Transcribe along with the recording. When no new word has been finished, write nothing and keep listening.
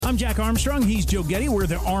I'm Jack Armstrong. He's Joe Getty. We're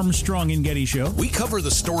the Armstrong and Getty Show. We cover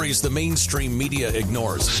the stories the mainstream media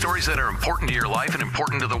ignores. Stories that are important to your life and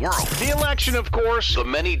important to the world. The election, of course. The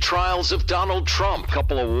many trials of Donald Trump.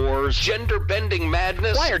 Couple of wars. Gender-bending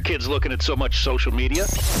madness. Why are kids looking at so much social media?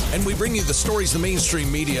 And we bring you the stories the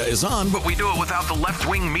mainstream media is on, but we do it without the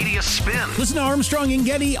left-wing media spin. Listen to Armstrong and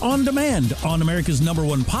Getty on demand on America's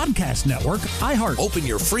 #1 podcast network, iHeart. Open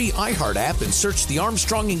your free iHeart app and search The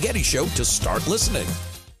Armstrong and Getty Show to start listening.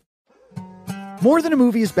 More Than a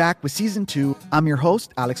Movie is back with Season 2. I'm your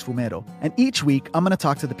host, Alex Fumero, and each week I'm going to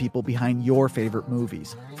talk to the people behind your favorite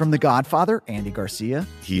movies. From The Godfather, Andy Garcia.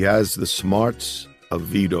 He has the smarts of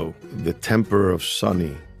Vito, the temper of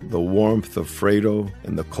Sonny, the warmth of Fredo,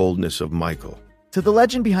 and the coldness of Michael. To the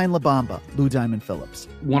legend behind La Bamba, Lou Diamond Phillips.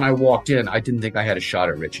 When I walked in, I didn't think I had a shot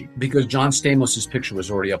at Richie because John Stamos' picture was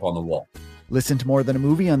already up on the wall. Listen to More Than a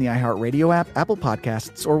Movie on the iHeartRadio app, Apple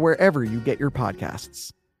Podcasts, or wherever you get your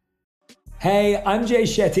podcasts. Hey, I'm Jay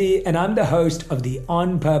Shetty, and I'm the host of the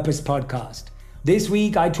On Purpose podcast. This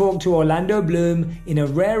week, I talked to Orlando Bloom in a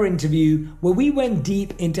rare interview where we went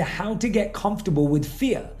deep into how to get comfortable with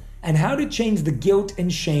fear and how to change the guilt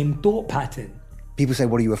and shame thought pattern. People say,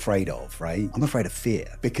 what are you afraid of, right? I'm afraid of fear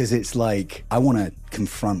because it's like I want to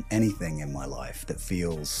confront anything in my life that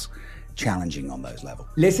feels challenging on those levels.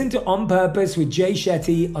 Listen to On Purpose with Jay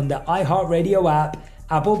Shetty on the iHeartRadio app,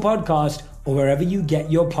 Apple Podcast, or wherever you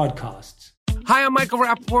get your podcasts. Hi, I'm Michael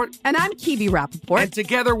Rappaport. And I'm Kibi Rappaport. And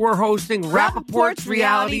together we're hosting Rappaport's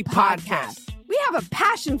Reality Podcast. We have a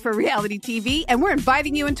passion for reality TV, and we're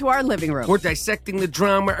inviting you into our living room. We're dissecting the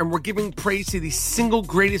drama, and we're giving praise to the single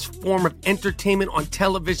greatest form of entertainment on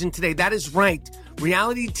television today. That is right.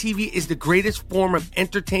 Reality TV is the greatest form of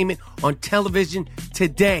entertainment on television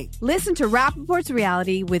today. Listen to Rappaport's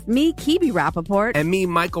Reality with me, Kibi Rappaport. And me,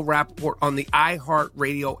 Michael Rappaport, on the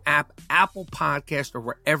iHeartRadio app, Apple Podcast, or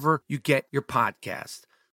wherever you get your podcast.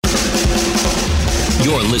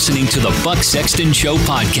 You're listening to the Buck Sexton Show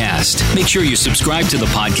podcast. Make sure you subscribe to the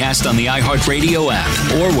podcast on the iHeartRadio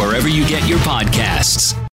app or wherever you get your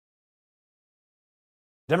podcasts.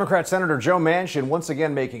 Democrat Senator Joe Manchin once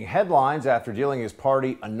again making headlines after dealing his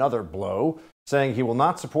party another blow, saying he will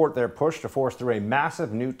not support their push to force through a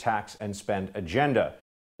massive new tax and spend agenda.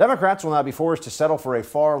 Democrats will now be forced to settle for a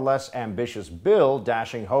far less ambitious bill,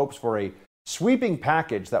 dashing hopes for a sweeping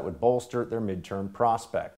package that would bolster their midterm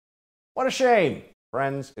prospect. What a shame.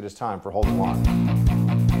 Friends, it is time for Hold the Line.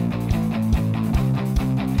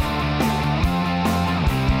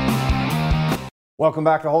 Welcome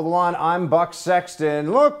back to Hold the Line. I'm Buck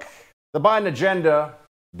Sexton. Look, the Biden agenda,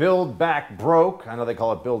 Build Back broke. I know they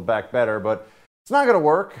call it Build Back Better, but it's not going to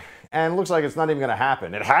work, and it looks like it's not even going to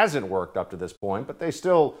happen. It hasn't worked up to this point, but they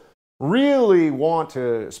still really want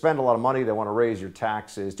to spend a lot of money. They want to raise your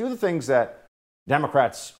taxes, do the things that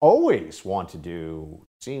Democrats always want to do,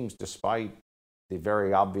 seems despite the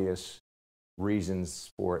very obvious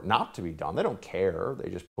reasons for it not to be done. They don't care.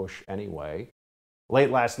 They just push anyway. Late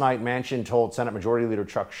last night, Manchin told Senate Majority Leader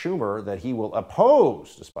Chuck Schumer that he will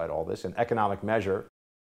oppose, despite all this, an economic measure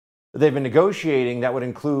they've been negotiating that would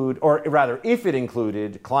include, or rather, if it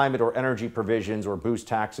included climate or energy provisions or boost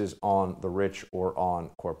taxes on the rich or on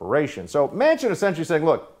corporations. So Manchin essentially saying,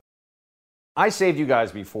 look, I saved you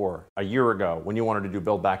guys before a year ago when you wanted to do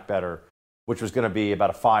Build Back Better, which was going to be about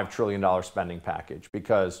a $5 trillion spending package,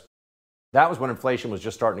 because that was when inflation was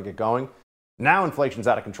just starting to get going. Now inflation's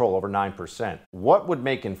out of control, over 9%. What would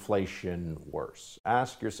make inflation worse?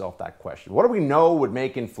 Ask yourself that question. What do we know would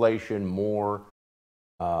make inflation more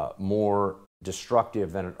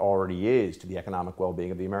destructive than it already is to the economic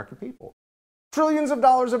well-being of the American people? Trillions of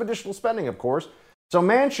dollars of additional spending, of course. So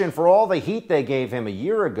Manchin, for all the heat they gave him a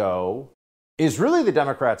year ago, is really the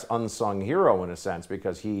Democrats' unsung hero in a sense,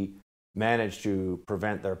 because he managed to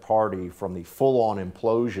prevent their party from the full-on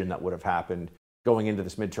implosion that would have happened going into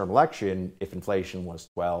this midterm election if inflation was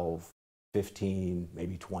 12, 15,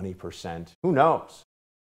 maybe 20%. Who knows?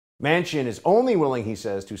 Manchin is only willing, he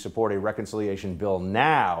says, to support a reconciliation bill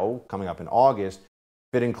now, coming up in August,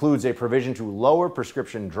 if it includes a provision to lower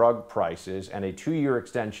prescription drug prices and a 2-year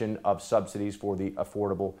extension of subsidies for the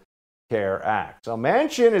Affordable Care Act. So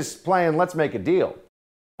Manchin is playing let's make a deal.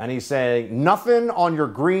 And he's saying nothing on your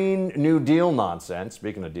Green New Deal nonsense,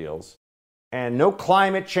 speaking of deals, and no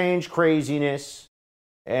climate change craziness,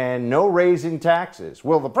 and no raising taxes.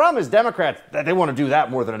 Well, the problem is Democrats, they want to do that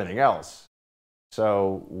more than anything else.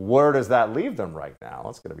 So where does that leave them right now?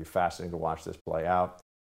 It's going to be fascinating to watch this play out.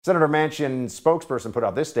 Senator Manchin's spokesperson put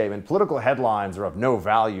out this statement: political headlines are of no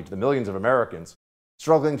value to the millions of Americans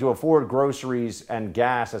struggling to afford groceries and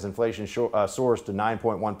gas as inflation soars to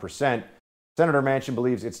 9.1%. Senator Manchin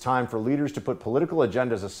believes it's time for leaders to put political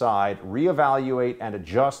agendas aside, reevaluate, and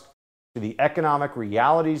adjust to the economic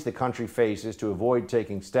realities the country faces to avoid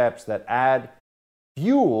taking steps that add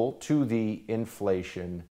fuel to the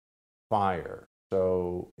inflation fire.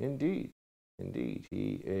 So, indeed,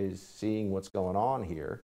 he is seeing what's going on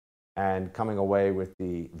here and coming away with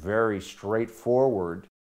the very straightforward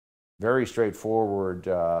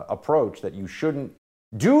approach that you shouldn't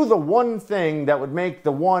do the one thing that would make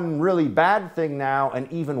the one really bad thing now an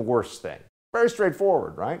even worse thing. Very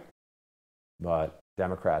straightforward, right? But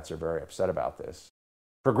Democrats are very upset about this.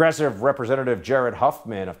 Progressive Representative Jared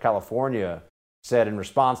Huffman of California said in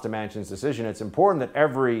response to Manchin's decision, it's important that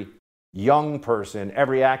every young person,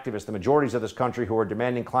 every activist, the majorities of this country who are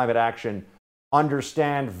demanding climate action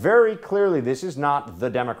understand very clearly this is not the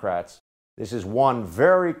Democrats. This is one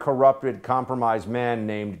very corrupted, compromised man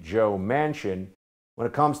named Joe Manchin. When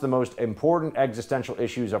it comes to the most important existential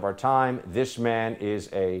issues of our time, this man is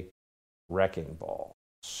a wrecking ball.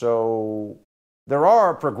 So there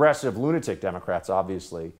are progressive lunatic Democrats,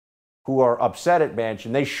 obviously, who are upset at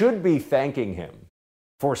Manchin. They should be thanking him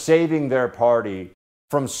for saving their party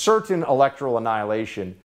from certain electoral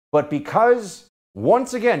annihilation. But because,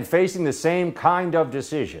 once again, facing the same kind of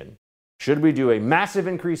decision, should we do a massive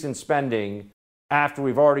increase in spending after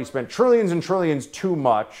we've already spent trillions and trillions too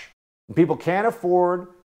much? And people can't afford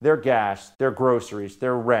their gas, their groceries,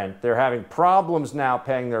 their rent. They're having problems now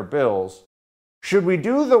paying their bills. Should we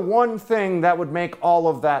do the one thing that would make all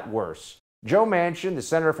of that worse? Joe Manchin, the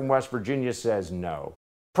senator from West Virginia, says no.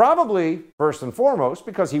 Probably, first and foremost,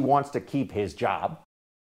 because he wants to keep his job.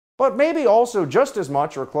 But maybe also just as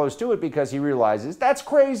much or close to it because he realizes that's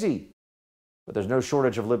crazy. But there's no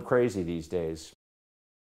shortage of lib crazy these days.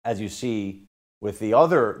 As you see with the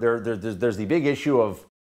other, there's the big issue of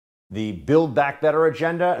the Build Back Better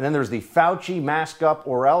agenda, and then there's the Fauci mask up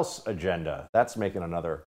or else agenda. That's making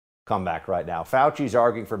another comeback right now. Fauci's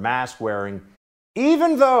arguing for mask wearing,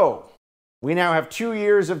 even though we now have 2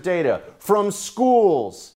 years of data from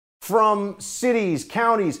schools, from cities,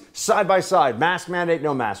 counties, side by side. Mask mandate,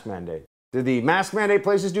 no mask mandate. Did the mask mandate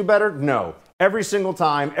places do better? No. Every single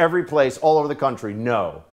time, every place, all over the country,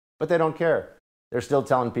 no. But they don't care. They're still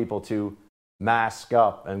telling people to mask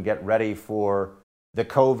up and get ready for the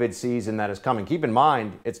COVID season that is coming. Keep in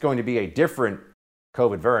mind, it's going to be a different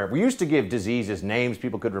COVID variant. We used to give diseases names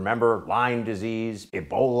people could remember, Lyme disease,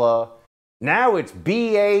 Ebola. Now it's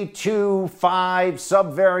BA.2, 5,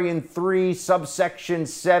 subvariant 3, subsection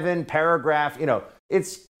 7, paragraph.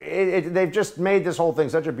 They've just made this whole thing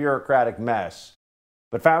such a bureaucratic mess.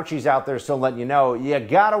 But Fauci's out there still letting you know, you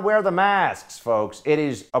gotta wear the masks, folks. It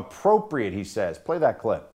is appropriate, he says. Play that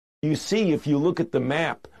clip. You see, if you look at the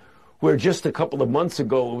map, where just a couple of months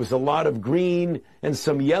ago it was a lot of green and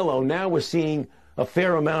some yellow, now we're seeing a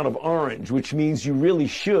fair amount of orange, which means you really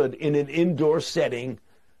should, in an indoor setting,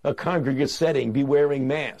 a congregate setting, be wearing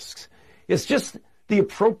masks. It's just the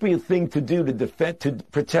appropriate thing to do to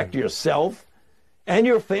protect yourself and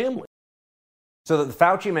your family. So the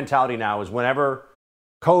Fauci mentality now is whenever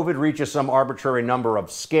COVID reaches some arbitrary number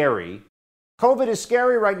of scary, COVID is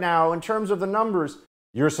scary right now in terms of the numbers.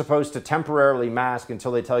 You're supposed to temporarily mask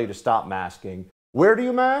until they tell you to stop masking. Where do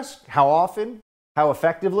you mask? How often? How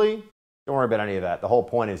effectively? Don't worry about any of that. The whole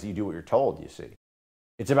point is you do what you're told, you see.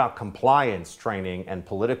 It's about compliance training and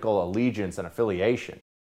political allegiance and affiliation.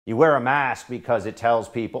 You wear a mask because it tells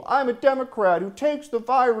people, I'm a Democrat who takes the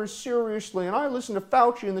virus seriously and I listen to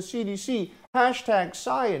Fauci and the CDC,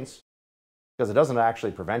 #science. Because it doesn't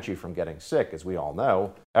actually prevent you from getting sick, as we all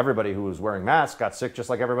know. Everybody who was wearing masks got sick just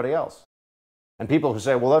like everybody else. And people who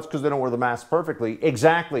say, well, that's because they don't wear the mask perfectly.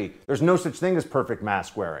 Exactly. There's no such thing as perfect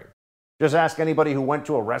mask wearing. Just ask anybody who went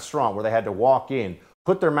to a restaurant where they had to walk in,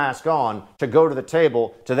 put their mask on, to go to the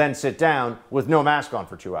table, to then sit down with no mask on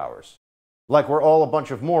for 2 hours. Like we're all a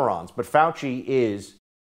bunch of morons. But Fauci is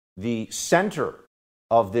the center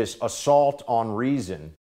of this assault on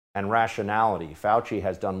reason and rationality. Fauci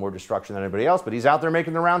has done more destruction than anybody else, but he's out there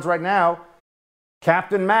making the rounds right now.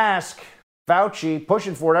 Captain Mask. Fauci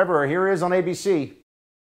pushing for it everywhere. Here he is on ABC.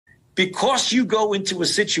 Because you go into a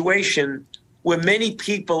situation where many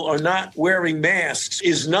people are not wearing masks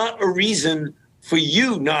is not a reason for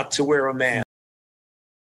you not to wear a mask.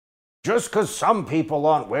 Just because some people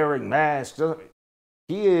aren't wearing masks.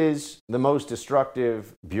 He is the most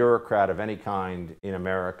destructive bureaucrat of any kind in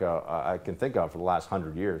America I can think of for the last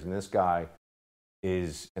 100 years. And this guy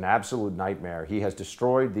is an absolute nightmare. He has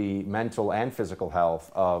destroyed the mental and physical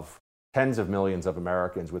health of tens of millions of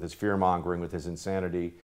Americans with his fear-mongering, with his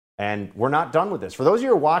insanity. And we're not done with this. For those of you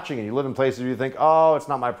who are watching and you live in places where you think, oh, it's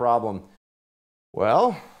not my problem.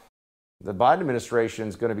 Well, The Biden administration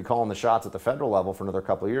is going to be calling the shots at the federal level for another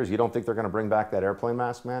couple of years. You don't think they're going to bring back that airplane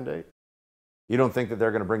mask mandate? You don't think that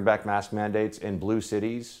they're going to bring back mask mandates in blue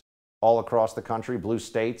cities all across the country, blue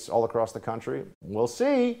states all across the country? We'll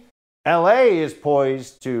see. LA is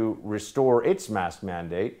poised to restore its mask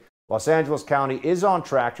mandate. Los Angeles County is on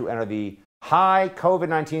track to enter the high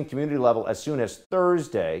COVID-19 community level as soon as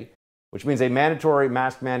Thursday, which means a mandatory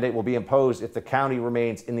mask mandate will be imposed if the county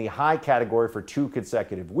remains in the high category for 2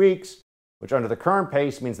 consecutive weeks, which under the current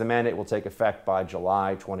pace means the mandate will take effect by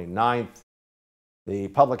July 29th. The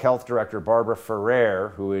public health director, Barbara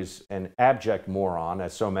Ferrer, who is an abject moron,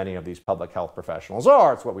 as so many of these public health professionals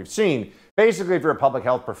are, it's what we've seen. Basically, if you're a public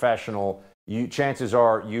health professional, chances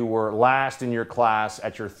are you were last in your class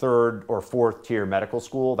at your 3rd or 4th tier medical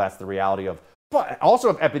school. That's the reality of, but also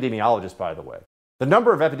of epidemiologists, by the way. The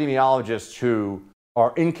number of epidemiologists who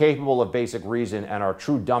are incapable of basic reason and are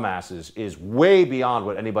true dumbasses is way beyond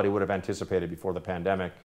what anybody would have anticipated before the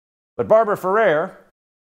pandemic. But Barbara Ferrer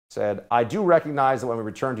said, I do recognize that when we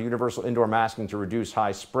return to universal indoor masking to reduce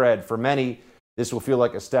high spread, for many, this will feel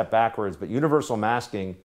like a step backwards, but universal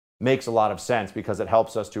masking makes a lot of sense because it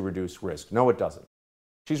helps us to reduce risk. No, it doesn't.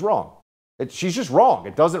 She's wrong. She's just wrong.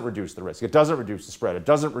 It doesn't reduce the risk. It doesn't reduce the spread. It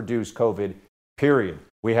doesn't reduce COVID, period.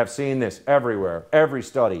 We have seen this everywhere, every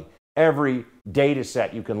study, every data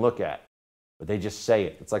set you can look at. But they just say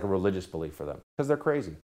it. It's like a religious belief for them because they're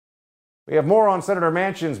crazy. We have more on Senator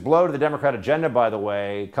Manchin's blow to the Democrat agenda, by the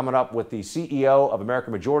way, coming up with the CEO of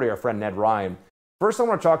American Majority, our friend Ned Ryan. First, I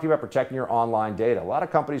want to talk to you about protecting your online data. A lot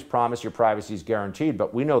of companies promise your privacy is guaranteed,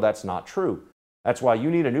 but we know that's not true. That's why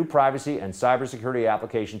you need a new privacy and cybersecurity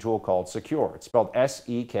application tool called Secure. It's spelled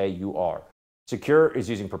S-E-K-U-R. Secure is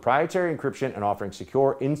using proprietary encryption and offering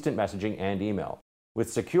secure instant messaging and email.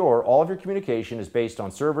 With Secure, all of your communication is based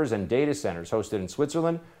on servers and data centers hosted in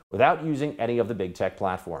Switzerland without using any of the big tech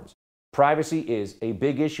platforms. Privacy is a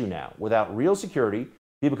big issue now. Without real security,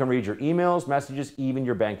 people can read your emails, messages, even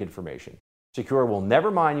your bank information. Secure will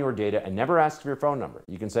never mine your data and never ask for your phone number.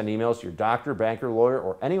 You can send emails to your doctor, banker, lawyer,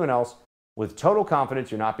 or anyone else with total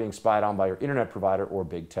confidence you're not being spied on by your internet provider or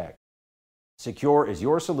big tech. Secure is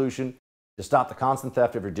your solution to stop the constant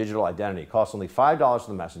theft of your digital identity. It costs only $5 for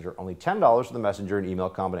the messenger, only $10 for the messenger and email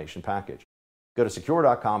combination package. Go to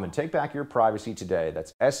secure.com and take back your privacy today.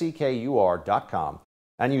 That's SEKUR.com.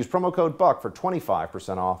 And use promo code BUCK for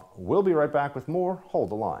 25% off. We'll be right back with more.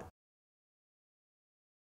 Hold the line.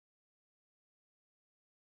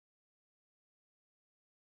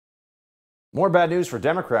 More bad news for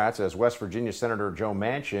Democrats as West Virginia Senator Joe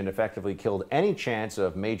Manchin effectively killed any chance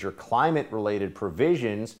of major climate-related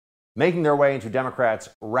provisions making their way into Democrats'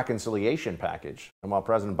 reconciliation package. And while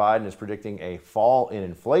President Biden is predicting a fall in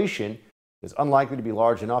inflation, it's unlikely to be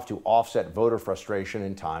large enough to offset voter frustration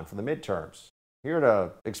in time for the midterms. Here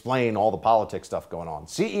to explain all the politics stuff going on,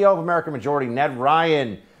 CEO of American Majority, Ned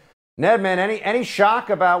Ryan. Ned, man, any shock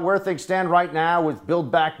about where things stand right now with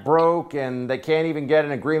Build Back Broke and they can't even get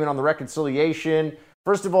an agreement on the reconciliation?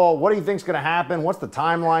 First of all, what do you think is going to happen? What's the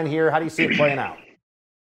timeline here? How do you see it playing out?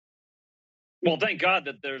 Well, thank God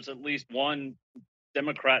that there's at least one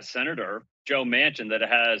Democrat senator, Joe Manchin, that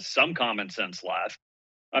has some common sense left.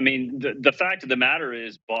 I mean, the fact of the matter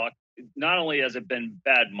is, Buck, not only has it been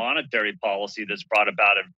bad monetary policy that's brought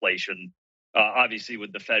about inflation, obviously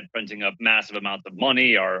with the Fed printing up massive amounts of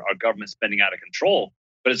money, our government spending out of control,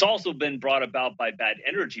 but it's also been brought about by bad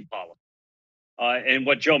energy policy. And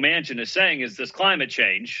what Joe Manchin is saying is this climate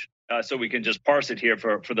change, so we can just parse it here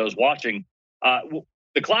for those watching,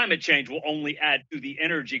 the climate change will only add to the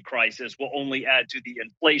energy crisis, will only add to the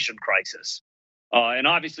inflation crisis. And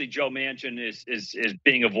obviously, Joe Manchin is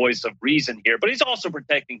being a voice of reason here, but he's also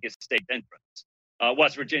protecting his state interests.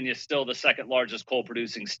 West Virginia is still the second largest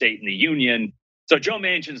coal-producing state in the union. So Joe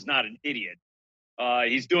Manchin's not an idiot.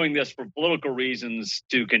 He's doing this for political reasons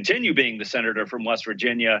to continue being the senator from West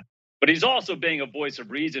Virginia, but he's also being a voice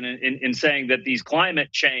of reason in saying that these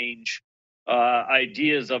climate change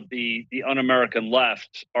ideas of the un-American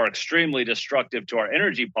left are extremely destructive to our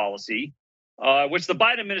energy policy, which the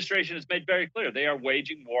Biden administration has made very clear. They are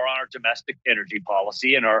waging war on our domestic energy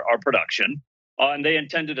policy and our production, and they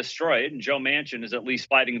intend to destroy it. And Joe Manchin is at least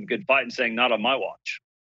fighting a good fight and saying, not on my watch.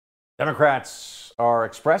 Democrats are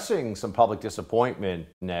expressing some public disappointment,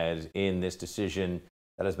 Ned, in this decision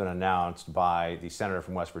that has been announced by the senator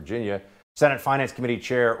from West Virginia. Senate Finance Committee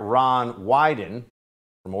Chair Ron Wyden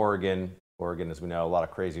from Oregon. Oregon, as we know, a lot of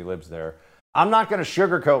crazy libs there. I'm not going to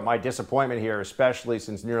sugarcoat my disappointment here, especially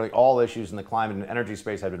since nearly all issues in the climate and energy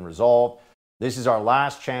space have been resolved. This is our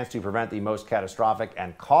last chance to prevent the most catastrophic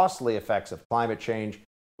and costly effects of climate change.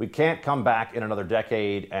 We can't come back in another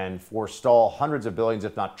decade and forestall hundreds of billions,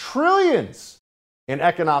 if not trillions, in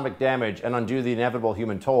economic damage and undo the inevitable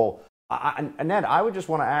human toll. Ned, I would just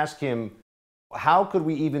want to ask him, how could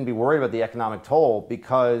we even be worried about the economic toll?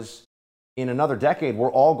 Because in another decade,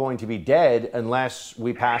 we're all going to be dead unless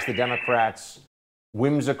we pass the Democrats'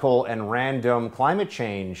 whimsical and random climate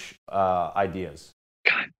change ideas.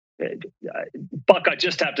 God, Buck, I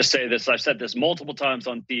just have to say this. I've said this multiple times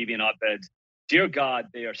on TV and op-eds. Dear God,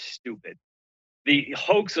 they are stupid. The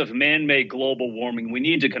hoax of man-made global warming, we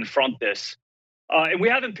need to confront this. And we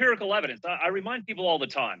have empirical evidence. I remind people all the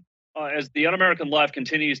time, as the un-American left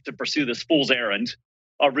continues to pursue this fool's errand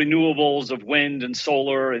of renewables, of wind and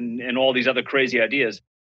solar and all these other crazy ideas,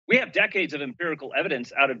 we have decades of empirical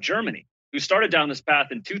evidence out of Germany, who started down this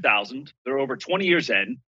path in 2000. They're over 20 years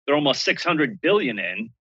in. They're almost 600 billion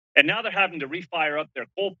in. And now they're having to refire up their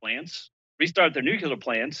coal plants, restart their nuclear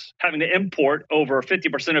plants, having to import over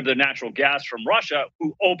 50% of their natural gas from Russia,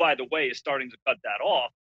 who, oh, by the way, is starting to cut that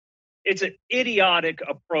off. It's an idiotic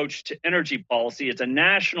approach to energy policy. It's a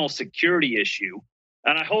national security issue.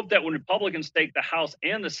 And I hope that when Republicans take the House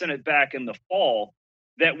and the Senate back in the fall,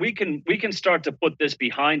 that we can start to put this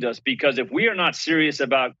behind us, because if we are not serious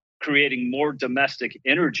about creating more domestic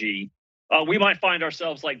energy, we might find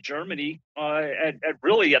ourselves like Germany at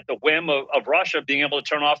the whim of Russia being able to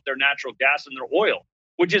turn off their natural gas and their oil,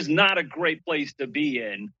 which is not a great place to be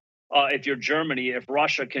in if you're Germany, if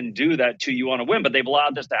Russia can do that to you on a whim. But they've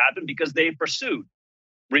allowed this to happen because they pursued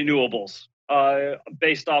renewables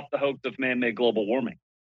based off the hoax of man-made global warming.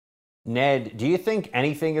 Ned, do you think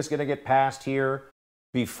anything is going to get passed here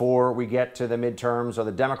before we get to the midterms? Are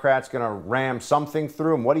the Democrats going to ram something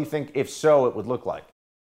through? And what do you think, if so, it would look like?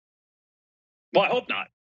 Well, I hope not.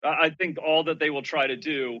 I think all that they will try to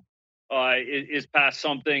do is pass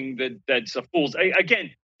something that's a fool's.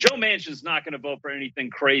 Again, Joe Manchin's not going to vote for anything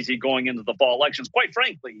crazy going into the fall elections. Quite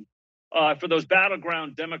frankly, for those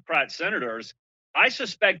battleground Democrat senators, I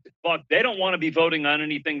suspect, Buck, they don't want to be voting on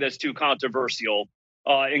anything that's too controversial,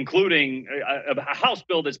 including a House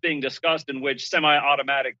bill that's being discussed in which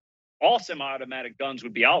all semi-automatic guns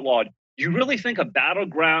would be outlawed. You really think a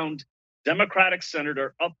battleground Democratic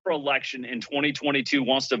senator up for election in 2022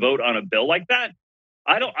 wants to vote on a bill like that?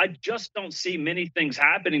 I just don't see many things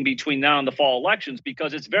happening between now and the fall elections,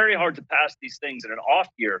 because it's very hard to pass these things in an off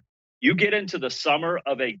year. You get into the summer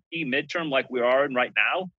of a key midterm like we are in right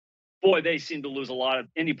now, boy, they seem to lose a lot of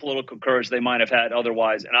any political courage they might have had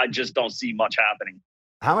otherwise, and I just don't see much happening.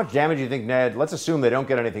 How much damage do you think, Ned? Let's assume they don't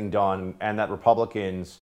get anything done and that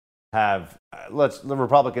Republicans the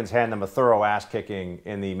Republicans hand them a thorough ass kicking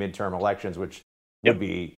in the midterm elections, which would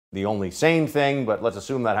be the only sane thing, but let's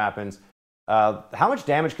assume that happens. How much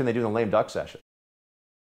damage can they do in the lame duck session?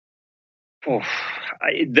 They're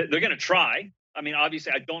going to try. I mean,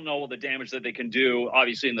 obviously, I don't know all the damage that they can do,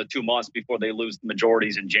 obviously, in the 2 months before they lose the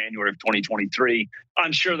majorities in January of 2023.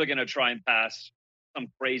 I'm sure they're going to try and pass some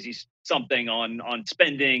crazy something on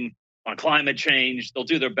spending, on climate change. They'll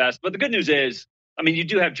do their best. But the good news is, I mean, you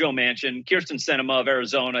do have Joe Manchin. Kyrsten Sinema of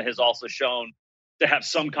Arizona has also shown to have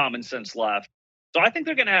some common sense left. So I think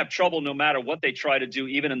they're going to have trouble no matter what they try to do,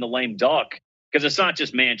 even in the lame duck, because it's not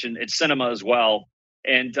just Manchin, it's Sinema as well.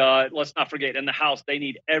 And let's not forget, in the House, they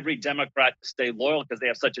need every Democrat to stay loyal because they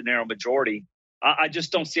have such a narrow majority. I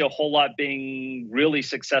just don't see a whole lot being really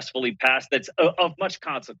successfully passed that's of much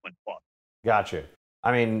consequence. Gotcha.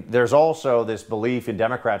 I mean, there's also this belief in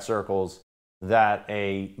Democrat circles that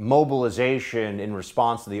a mobilization in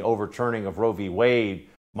response to the overturning of Roe v. Wade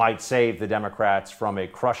might save the Democrats from a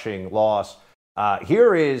crushing loss.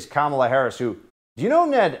 Here is Kamala Harris, who, do you know,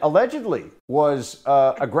 Ned, allegedly was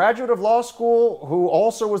a graduate of law school who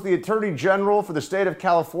also was the attorney general for the state of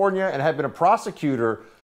California and had been a prosecutor.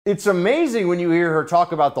 It's amazing when you hear her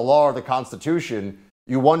talk about the law or the Constitution.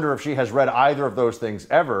 You wonder if she has read either of those things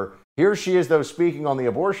ever. Here she is, though, speaking on the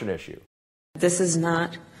abortion issue. This is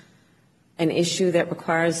not an issue that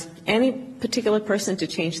requires any particular person to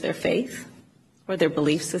change their faith or their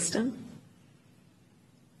belief system.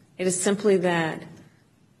 It is simply that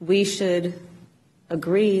we should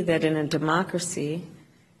agree that in a democracy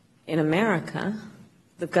in America,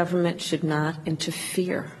 the government should not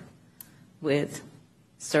interfere with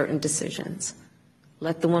certain decisions.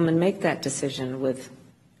 Let the woman make that decision with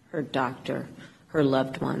her doctor, her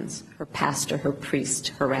loved ones, her pastor, her priest,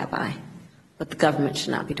 her rabbi. But the government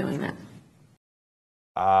should not be doing that.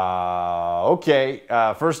 Okay.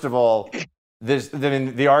 First of all,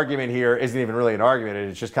 the argument here isn't even really an argument.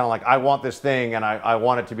 It's just kind of like, I want this thing and I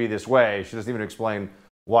want it to be this way. She doesn't even explain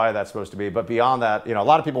why that's supposed to be. But beyond that, a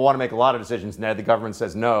lot of people want to make a lot of decisions, Ned. The government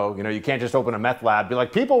says no. You can't just open a meth lab, be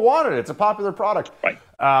like, people want it. It's a popular product. Right.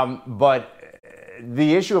 But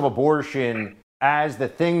the issue of abortion as the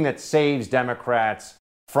thing that saves Democrats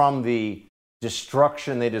from the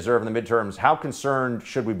destruction they deserve in the midterms, how concerned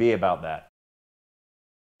should we be about that?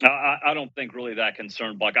 I don't think really that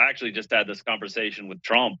concerned, Buck. I actually just had this conversation with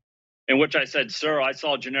Trump in which I said, sir, I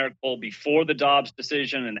saw a generic poll before the Dobbs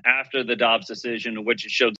decision and after the Dobbs decision in which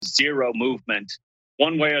it showed zero movement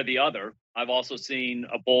one way or the other. I've also seen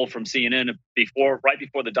a poll from CNN right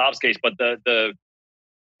before the Dobbs case, but it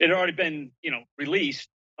had already been, released,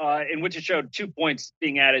 in which it showed 2 points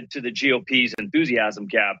being added to the GOP's enthusiasm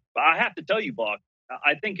gap. I have to tell you, Buck,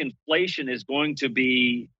 I think inflation is going to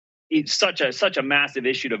be such a massive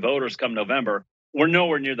issue to voters come November. We're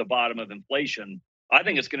nowhere near the bottom of inflation. I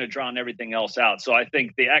think it's going to drown everything else out. So I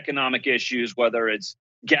think the economic issues, whether it's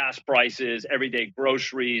gas prices, everyday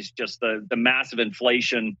groceries, just the massive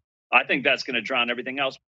inflation, I think that's going to drown everything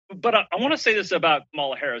else. But I want to say this about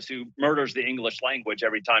Kamala Harris, who murders the English language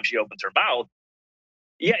every time she opens her mouth.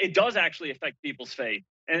 Yeah, it does actually affect people's faith.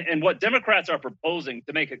 And what Democrats are proposing,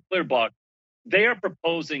 to make it clear, Buck, they are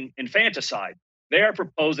proposing infanticide. They are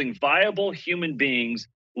proposing viable human beings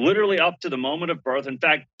literally up to the moment of birth. In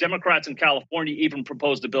fact, Democrats in California even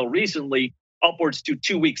proposed a bill recently, upwards to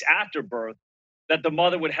 2 weeks after birth, that the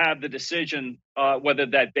mother would have the decision whether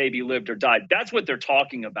that baby lived or died. That's what they're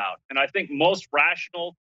talking about. And I think most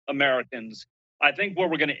rational Americans, I think where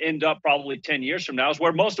we're going to end up probably 10 years from now is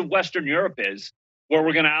where most of Western Europe is, where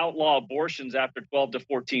we're going to outlaw abortions after 12 to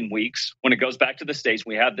 14 weeks when it goes back to the states.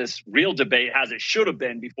 We have this real debate as it should have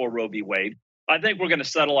been before Roe v. Wade. I think we're going to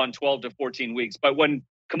settle on 12 to 14 weeks. But when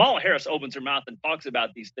Kamala Harris opens her mouth and talks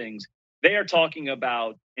about these things, they are talking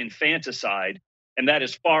about infanticide, and that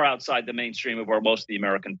is far outside the mainstream of where most of the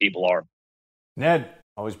American people are. Ned,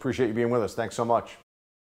 always appreciate you being with us. Thanks so much.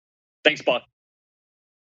 Thanks, Buck.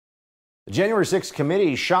 The January 6th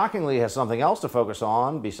committee shockingly has something else to focus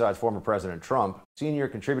on besides former President Trump. Senior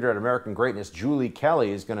contributor at American Greatness, Julie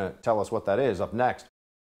Kelly, is going to tell us what that is up next.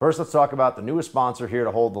 First, let's talk about the newest sponsor here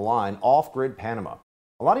to hold the line, Off-Grid Panama.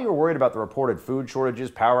 A lot of you are worried about the reported food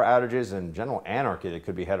shortages, power outages, and general anarchy that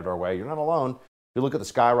could be headed our way. You're not alone. If you look at the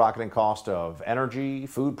skyrocketing cost of energy,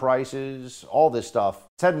 food prices, all this stuff,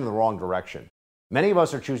 it's heading in the wrong direction. Many of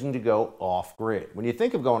us are choosing to go off-grid. When you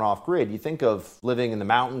think of going off-grid, you think of living in the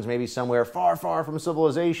mountains, maybe somewhere far, far from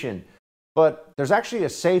civilization. But there's actually a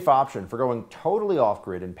safe option for going totally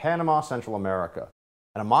off-grid in Panama, Central America.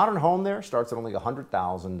 And a modern home there starts at only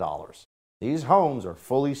 $100,000. These homes are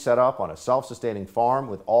fully set up on a self-sustaining farm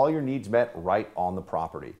with all your needs met right on the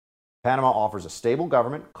property. Panama offers a stable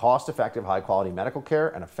government, cost-effective, high-quality medical care,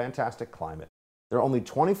 and a fantastic climate. There are only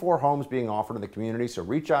 24 homes being offered in the community, so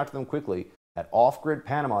reach out to them quickly at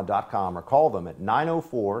offgridpanama.com or call them at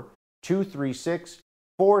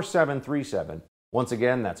 904-236-4737. Once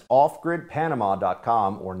again, that's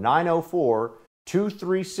offgridpanama.com or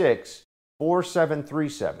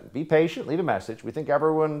 904-236-4737. Be patient, leave a message. We think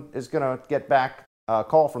everyone is going to get back a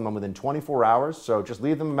call from them within 24 hours, so just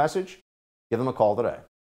leave them a message, give them a call today.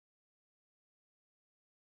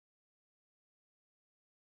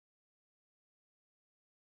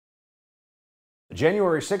 The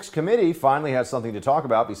January 6th committee finally has something to talk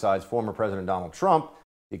about besides former President Donald Trump.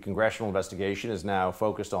 The congressional investigation is now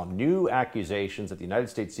focused on new accusations that the United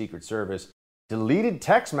States Secret Service deleted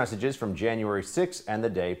text messages from January 6th and the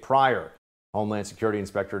day prior. Homeland Security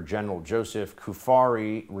Inspector General Joseph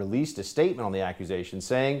Kufari released a statement on the accusation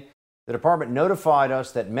saying, "The department notified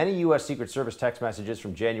us that many U.S. Secret Service text messages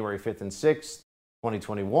from January 5th and 6th,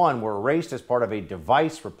 2021 were erased as part of a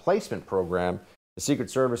device replacement program. The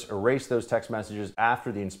Secret Service erased those text messages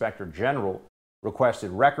after the Inspector General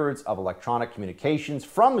requested records of electronic communications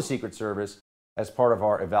from the Secret Service as part of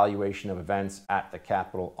our evaluation of events at the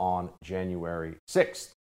Capitol on January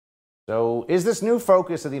 6th. So is this new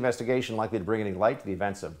focus of the investigation likely to bring any light to the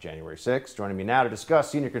events of January 6th? Joining me now to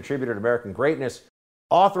discuss, senior contributor to American Greatness,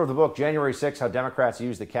 author of the book January 6th, How Democrats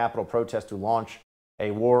Used the Capitol Protest to Launch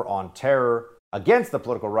a War on Terror Against the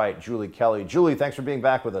Political Right, Julie Kelly. Julie, thanks for being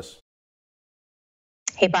back with us.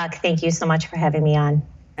 Hey, Buck, thank you so much for having me on.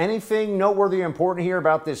 Anything noteworthy or important here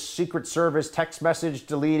about this Secret Service text message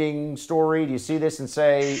deleting story? Do you see this and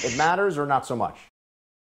say it matters or not so much?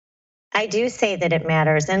 I do say that it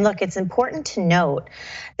matters. And look, it's important to note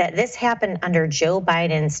that this happened under Joe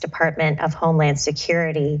Biden's Department of Homeland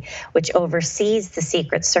Security, which oversees the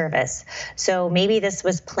Secret Service. So maybe this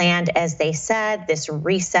was planned, as they said. This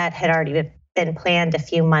reset had already been planned a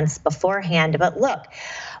few months beforehand. But look,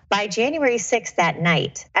 By January 6th that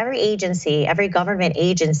night, every government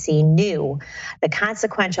agency knew the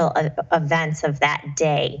consequential events of that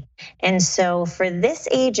day. And so for this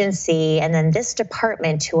agency and then this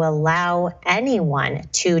department to allow anyone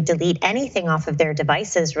to delete anything off of their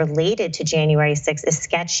devices related to January 6th is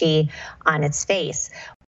sketchy on its face.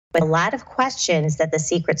 But a lot of questions that the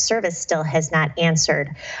Secret Service still has not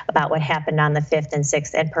answered about what happened on the 5th and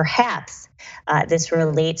 6th. And perhaps this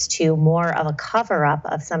relates to more of a cover-up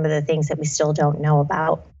of some of the things that we still don't know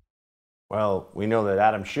about. Well, we know that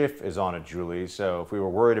Adam Schiff is on it, Julie. So if we were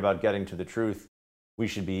worried about getting to the truth, we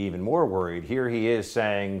should be even more worried. Here he is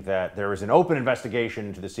saying that there is an open investigation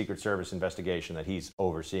into the Secret Service investigation that he's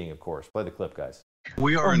overseeing, of course. Play the clip, guys.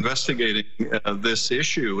 We are investigating this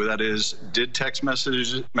issue. That is, did text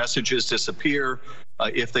messages disappear?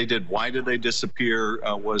 If they did, why did they disappear?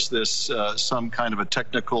 Was this some kind of a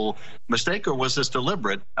technical mistake, or was this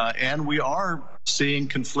deliberate? And we are seeing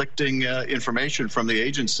conflicting information from the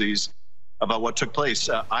agencies about what took place.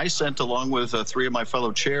 I sent, along with 3 of my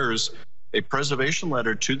fellow chairs, a preservation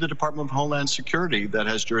letter to the Department of Homeland Security that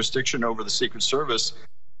has jurisdiction over the Secret Service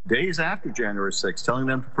days after January 6th, telling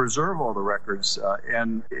them to preserve all the records.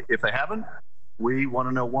 And if they haven't, we want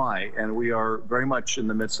to know why. And we are very much in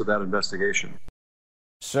the midst of that investigation.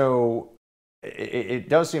 So it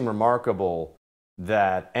does seem remarkable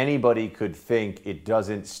that anybody could think it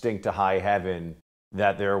doesn't stink to high heaven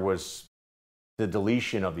that there was the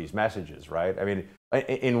deletion of these messages, right? I mean,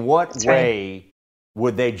 in what way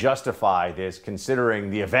would they justify this, considering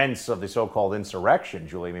the events of the so-called insurrection,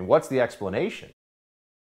 Julie? I mean, what's the explanation?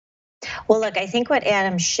 Well, look, I think what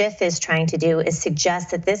Adam Schiff is trying to do is suggest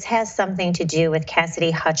that this has something to do with Cassidy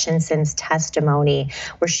Hutchinson's testimony,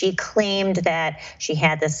 where she claimed that she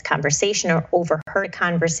had this conversation or overheard a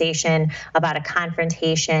conversation about a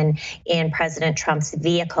confrontation in President Trump's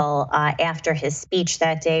vehicle after his speech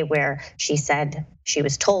that day, where she said she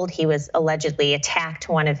was told he was allegedly attacked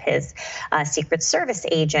one of his Secret Service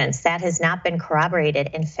agents. That has not been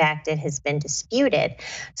corroborated. In fact, it has been disputed.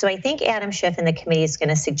 So I think Adam Schiff and the committee is going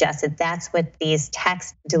to suggest that that's what these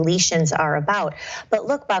text deletions are about. But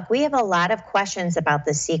look, Buck, we have a lot of questions about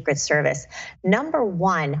the Secret Service. Number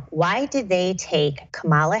one, why did they take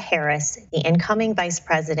Kamala Harris, the incoming vice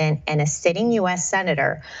president, and a sitting U.S.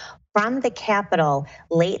 senator from the Capitol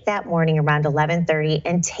late that morning around 11:30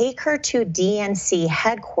 and take her to DNC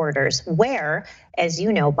headquarters where, as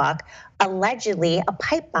you know, Buck, allegedly a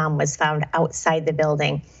pipe bomb was found outside the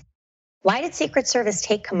building? Why did Secret Service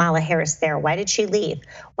take Kamala Harris there? Why did she leave?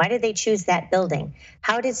 Why did they choose that building?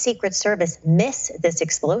 How did Secret Service miss this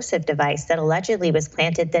explosive device that allegedly was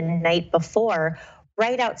planted the night before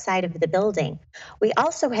right outside of the building? We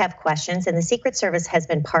also have questions, and the Secret Service has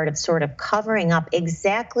been part of sort of covering up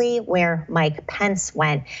exactly where Mike Pence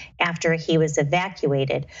went after he was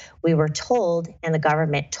evacuated. We were told, and the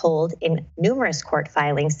government told in numerous court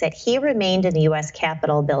filings, that he remained in the U.S.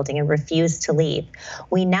 Capitol building and refused to leave.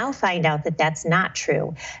 We now find out that that's not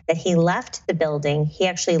true, that he left the building. He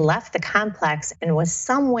actually left the complex and was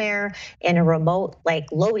somewhere in a remote,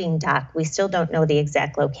 loading dock. We still don't know the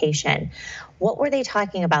exact location. What were they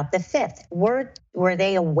talking about the 5th? Were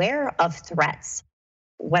they aware of threats,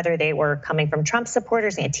 whether they were coming from Trump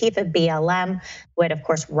supporters, Antifa, BLM, who had, of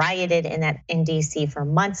course, rioted in D.C. for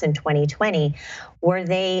months in 2020? Were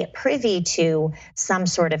they privy to some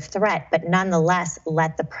sort of threat, but nonetheless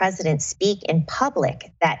let the president speak in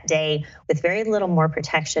public that day with very little more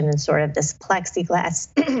protection and sort of this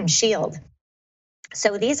plexiglass shield?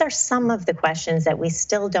 So these are some of the questions that we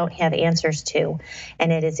still don't have answers to,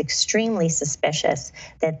 and it is extremely suspicious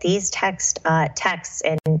that these texts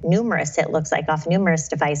and it looks like, off numerous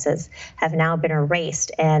devices have now been erased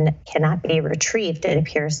and cannot be retrieved. It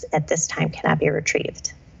appears at this time cannot be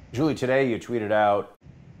retrieved. Julie, today you tweeted out,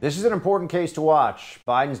 "This is an important case to watch.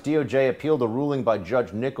 Biden's DOJ appealed a ruling by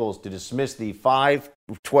Judge Nichols to dismiss the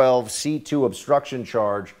 512C2 obstruction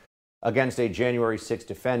charge against a January 6th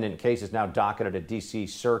defendant. Case is now docketed at D.C.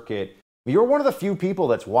 Circuit." You're one of the few people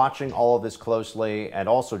that's watching all of this closely and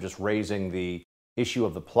also just raising the issue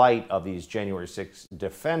of the plight of these January 6th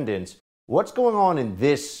defendants. What's going on in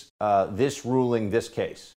this ruling, this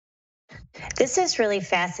case? This is really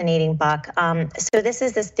fascinating, Buck. So this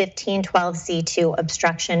is this 1512C2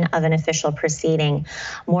 obstruction of an official proceeding.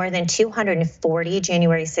 More than 240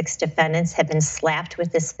 January 6 defendants have been slapped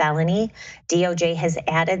with this felony. DOJ has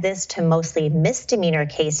added this to mostly misdemeanor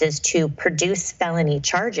cases to produce felony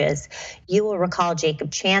charges. You will recall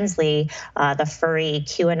Jacob Chansley, the furry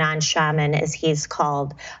QAnon shaman, as he's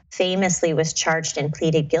called, famously was charged and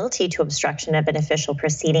pleaded guilty to obstruction of an official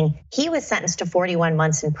proceeding. He was sentenced to 41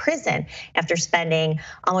 months in prison prison after spending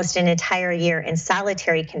almost an entire year in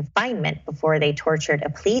solitary confinement before they tortured a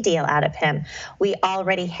plea deal out of him. We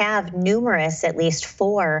already have numerous, at least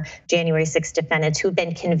 4 January 6 defendants who've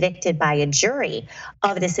been convicted by a jury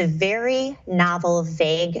of this very novel,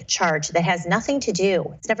 vague charge that has nothing to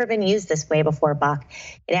do. It's never been used this way before, Buck.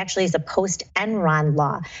 It actually is a post-Enron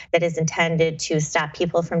law that is intended to stop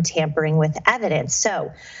people from tampering with evidence.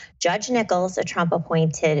 So Judge Nichols, a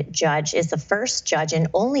Trump-appointed judge, is the first judge and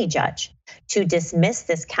only judge to dismiss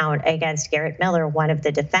this count against Garrett Miller, one of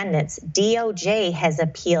the defendants. DOJ has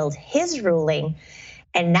appealed his ruling,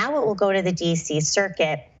 and now it will go to the DC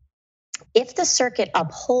Circuit. If the circuit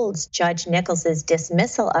upholds Judge Nichols's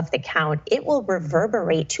dismissal of the count, it will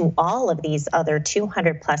reverberate to all of these other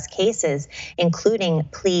 200 plus cases, including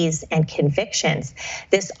pleas and convictions.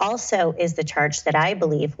 This also is the charge that I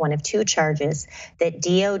believe, one of 2 charges that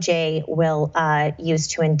DOJ will use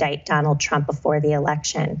to indict Donald Trump before the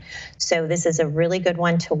election. So this is a really good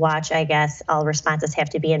one to watch. I guess all responses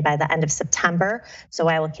have to be in by the end of September. So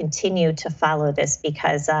I will continue to follow this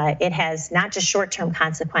because it has not just short-term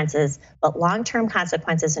consequences, but long-term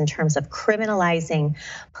consequences in terms of criminalizing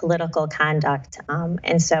political conduct.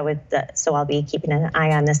 And so I'll be keeping an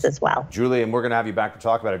eye on this as well. Julie, and we're going to have you back to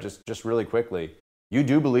talk about it just really quickly. You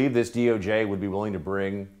do believe this DOJ would be willing to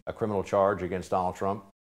bring a criminal charge against Donald Trump?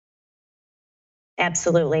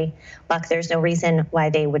 Absolutely. Buck, there's no reason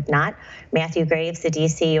why they would not. Matthew Graves, the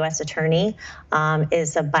DC U.S. attorney,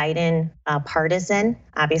 is a Biden partisan,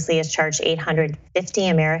 obviously has charged 850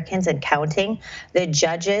 Americans and counting. The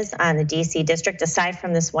judges on the DC district, aside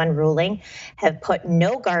from this one ruling, have put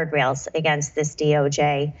no guardrails against this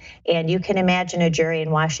DOJ. And you can imagine a jury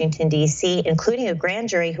in Washington, D.C., including a grand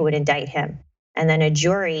jury who would indict him, and then a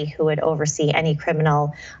jury who would oversee any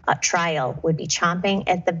criminal trial would be chomping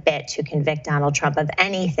at the bit to convict Donald Trump of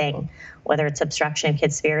anything, whether it's obstruction of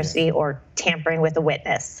conspiracy or tampering with a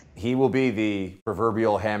witness. He will be the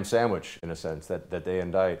proverbial ham sandwich, in a sense, that they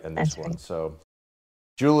indict in this one. So,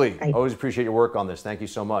 Julie, always appreciate your work on this. Thank you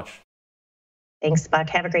so much. Thanks, Buck.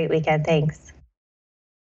 Have a great weekend. Thanks.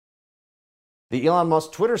 The Elon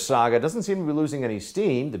Musk Twitter saga doesn't seem to be losing any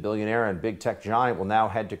steam. The billionaire and big tech giant will now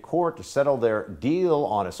head to court to settle their deal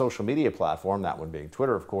on a social media platform, that one being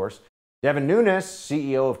Twitter, of course. Devin Nunes,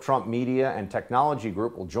 CEO of Trump Media and Technology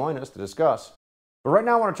Group, will join us to discuss. But right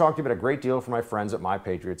now I want to talk to you about a great deal from my friends at My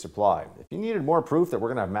Patriot Supply. If you needed more proof that we're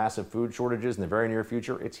going to have massive food shortages in the very near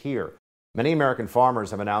future, it's here. Many American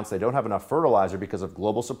farmers have announced they don't have enough fertilizer because of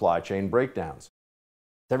global supply chain breakdowns.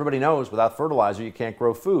 As everybody knows, without fertilizer, you can't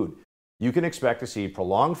grow food. You can expect to see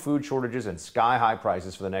prolonged food shortages and sky-high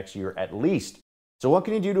prices for the next year at least. So what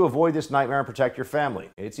can you do to avoid this nightmare and protect your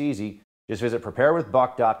family? It's easy. Just visit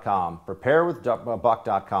preparewithbuck.com.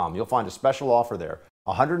 Preparewithbuck.com. You'll find a special offer there.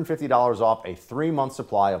 $150 off a 3-month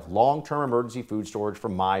supply of long-term emergency food storage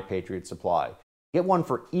from My Patriot Supply. Get one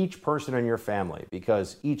for each person in your family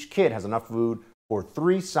because each kid has enough food for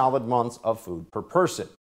 3 solid months of food per person.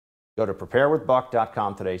 Go to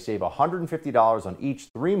preparewithbuck.com today. Save $150 on each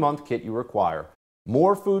 3-month kit you require.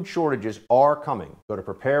 More food shortages are coming. Go to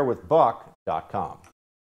preparewithbuck.com.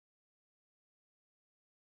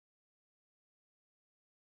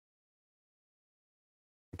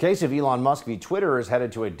 The case of Elon Musk v. Twitter is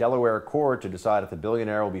headed to a Delaware court to decide if the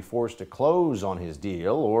billionaire will be forced to close on his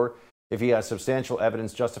deal or if he has substantial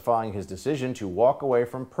evidence justifying his decision to walk away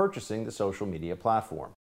from purchasing the social media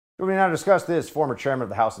platform. We now discuss this, former chairman of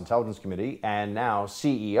the House Intelligence Committee and now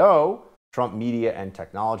CEO, Trump Media and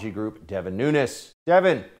Technology Group, Devin Nunes.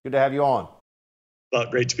 Devin, good to have you on.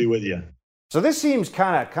 Well, great to be with you. So this seems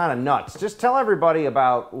kind of nuts. Just tell everybody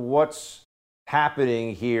about what's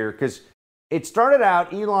happening here, because it started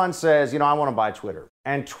out, Elon says, I want to buy Twitter.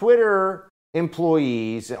 And Twitter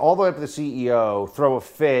employees, all the way up to the CEO, throw a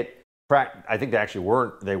fit. I think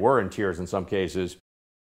they were in tears in some cases,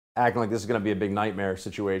 acting like this is going to be a big nightmare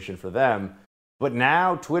situation for them. But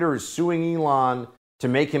now Twitter is suing Elon to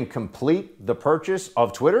make him complete the purchase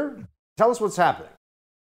of Twitter. Tell us what's happening.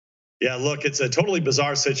 Yeah, look, it's a totally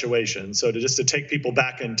bizarre situation. So to take people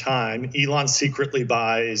back in time, Elon secretly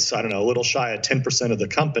buys, a little shy of 10% of the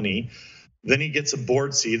company. Then he gets a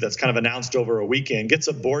board seat that's kind of announced over a weekend, gets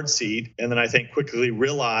a board seat, and then I think quickly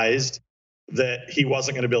realized that he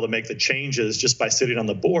wasn't going to be able to make the changes just by sitting on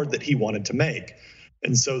the board that he wanted to make.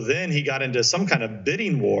 And so then he got into some kind of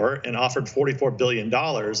bidding war and offered $44 billion.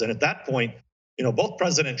 And at that point, both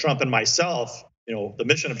President Trump and myself, the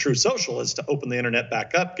mission of True Social is to open the internet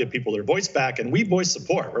back up, give people their voice back. And we voice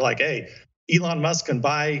support. We're like, hey, Elon Musk can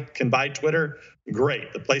buy Twitter.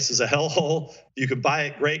 Great. The place is a hellhole. You could buy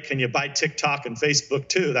it. Great. Can you buy TikTok and Facebook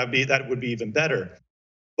too? That would be even better.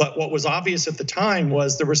 But what was obvious at the time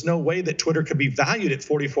was there was no way that Twitter could be valued at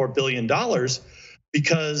 $44 billion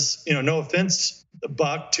because, no offense,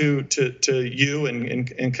 Buck, to you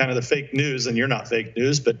and kind of the fake news, and you're not fake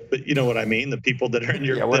news, but you know what I mean, the people that are in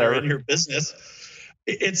your that are in your business.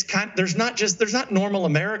 It's there's not normal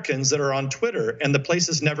Americans that are on Twitter, and the place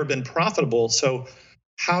has never been profitable. So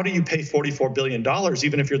how do you pay $44 billion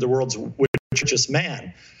even if you're the world's richest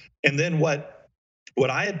man? And then what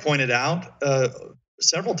I had pointed out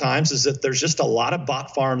several times is that there's just a lot of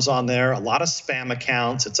bot farms on there, a lot of spam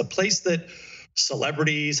accounts. It's a place that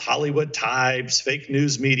celebrities, Hollywood types, fake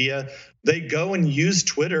news media, they go and use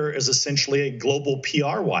Twitter as essentially a global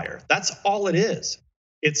PR wire. That's all it is.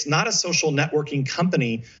 It's not a social networking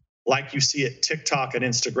company like you see at TikTok and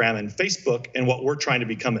Instagram and Facebook and what we're trying to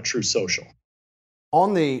become at True Social.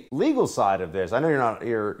 On the legal side of this, I know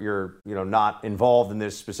you're not involved in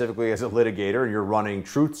this specifically as a litigator, and you're running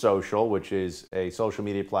Truth Social, which is a social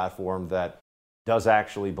media platform that does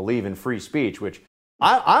actually believe in free speech, which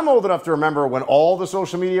I'm old enough to remember when all the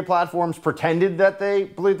social media platforms pretended that they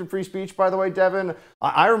believed in free speech, by the way, Devin.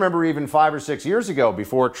 I remember even 5 or 6 years ago,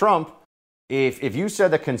 before Trump, if you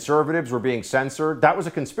said that conservatives were being censored, that was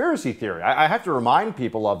a conspiracy theory. I have to remind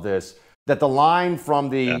people of this, that the line from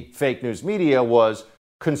the fake news media was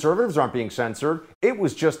conservatives aren't being censored. It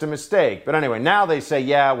was just a mistake. But anyway, now they say,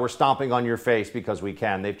 yeah, we're stomping on your face because we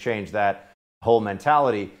can. They've changed that whole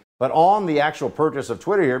mentality. But on the actual purchase of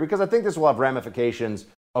Twitter here, because I think this will have ramifications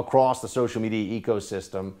across the social media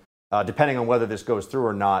ecosystem, depending on whether this goes through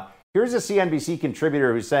or not. Here's a CNBC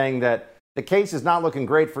contributor who's saying that the case is not looking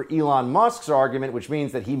great for Elon Musk's argument, which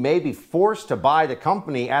means that he may be forced to buy the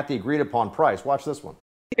company at the agreed upon price. Watch this one.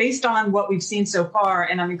 Based on what we've seen so far,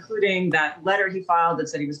 and I'm including that letter he filed that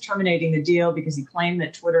said he was terminating the deal because he claimed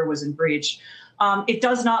that Twitter was in breach, it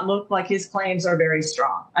does not look like his claims are very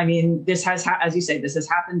strong. I mean, this has, as you say, this has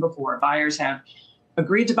happened before. Buyers have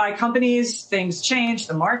agreed to buy companies, things change,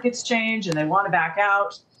 the markets change, and they want to back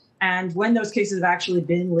out. And when those cases have actually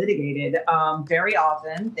been litigated, very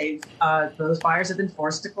often those buyers have been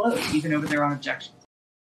forced to close, even over their own objections.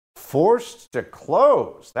 Forced to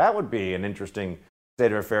close? That would be an interesting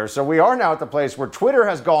state of affairs. So we are now at the place where Twitter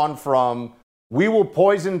has gone from, we will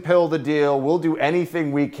poison pill the deal, we'll do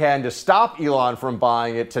anything we can to stop Elon from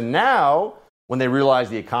buying it, to now, when they realize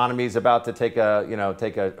the economy is about to take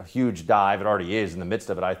a huge dive. It already is in the midst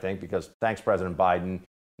of it, I think, because thanks, President Biden.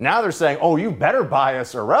 Now they're saying, oh, you better buy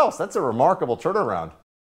us or else. That's a remarkable turnaround.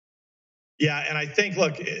 Yeah, and I think,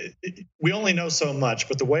 look, we only know so much,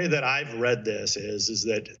 but the way that I've read this is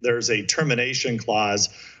that there's a termination clause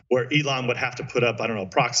where Elon would have to put up,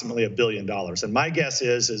 approximately $1 billion. And my guess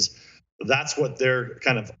is that's what they're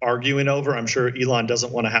kind of arguing over. I'm sure Elon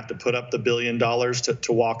doesn't want to have to put up the $1 billion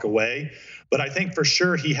to walk away. But I think for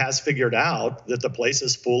sure he has figured out that the place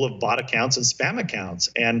is full of bot accounts and spam accounts.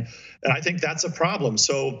 And I think that's a problem.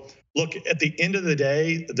 So look, at the end of the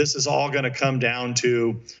day, this is all going to come down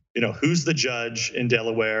to, who's the judge in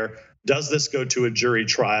Delaware? Does this go to a jury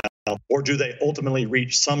trial, or do they ultimately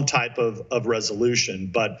reach some type of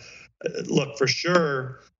resolution? But look, for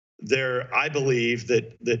sure, I believe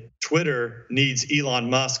that Twitter needs Elon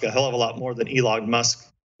Musk a hell of a lot more than Elon Musk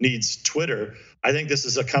needs Twitter. I think this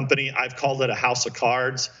is a company, I've called it a house of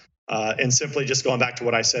cards. And simply just going back to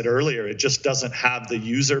what I said earlier, it just doesn't have the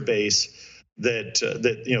user base that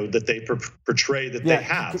they portray that they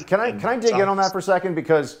have. Can I dig in on that for a second?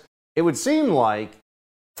 Because it would seem like,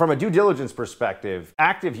 from a due diligence perspective,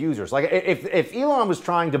 active users, like if Elon was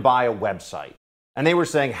trying to buy a website and they were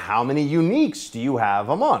saying, how many uniques do you have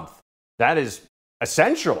a month? That is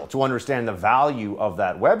essential to understand the value of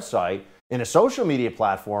that website. In a social media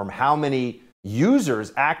platform, how many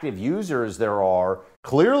users, active users there are,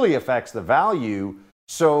 clearly affects the value.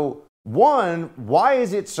 So one, why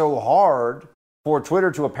is it so hard for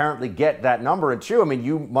Twitter to apparently get that number? And two,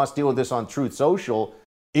 you must deal with this on Truth Social.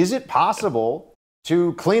 Is it possible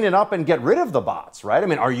to clean it up and get rid of the bots, right?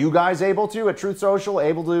 Are you guys able to, at Truth Social,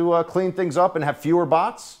 able to clean things up and have fewer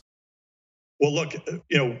bots? Well, look,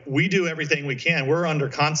 we do everything we can. We're under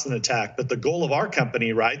constant attack, but the goal of our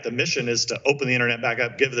company, right, the mission is to open the internet back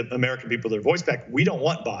up, give the American people their voice back. We don't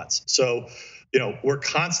want bots. So,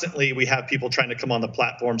 we have people trying to come on the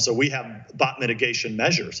platform, so we have bot mitigation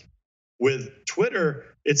measures. With Twitter,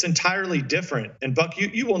 it's entirely different. And Buck,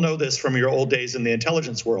 you will know this from your old days in the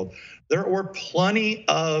intelligence world. There were plenty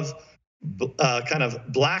of kind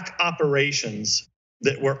of black operations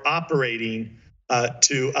that were operating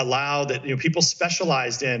to allow that, people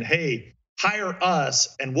specialized in, hey, hire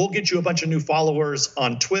us and we'll get you a bunch of new followers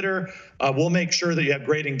on Twitter. We'll make sure that you have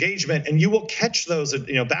great engagement, and you will catch those,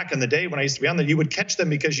 back in the day when I used to be on there, you would catch them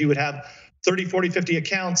because you would have 30, 40, 50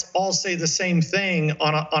 accounts all say the same thing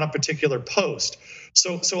on a particular post.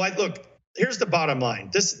 So I look, here's the bottom line.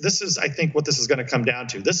 This is, I think, what this is going to come down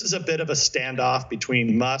to. This is a bit of a standoff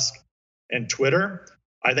between Musk and Twitter.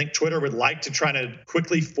 I think Twitter would like to try to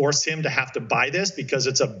quickly force him to have to buy this because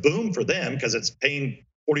it's a boom for them, because it's paying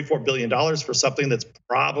 $44 billion for something that's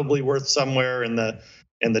probably worth somewhere in the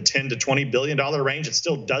 10 to $20 billion range. It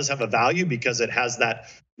still does have a value because it has that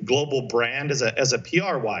global brand as a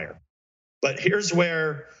PR wire. But here's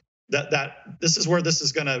where this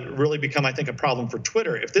is going to really become, I think, a problem for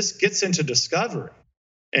Twitter. If this gets into discovery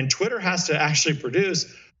and Twitter has to actually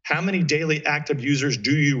produce how many daily active users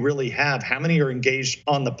do you really have? How many are engaged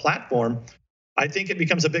on the platform? I think it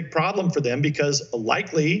becomes a big problem for them because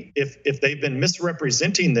likely if they've been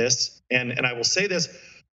misrepresenting this, and I will say this,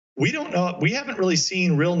 we don't know, we haven't really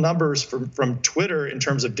seen real numbers from Twitter in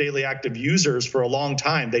terms of daily active users for a long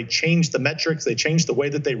time. They changed the metrics, they changed the way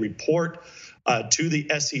that they report to the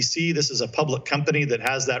SEC. This is a public company that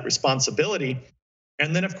has that responsibility.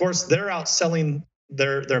 And then, of course, they're out selling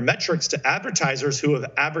their metrics to advertisers who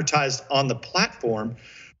have advertised on the platform.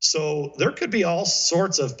 So there could be all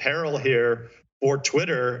sorts of peril here for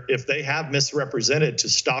Twitter if they have misrepresented to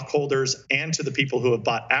stockholders and to the people who have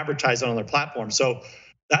bought advertising on their platform. So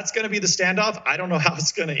that's going to be the standoff. I don't know how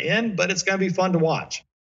it's going to end, but it's going to be fun to watch.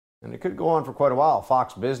 And it could go on for quite a while.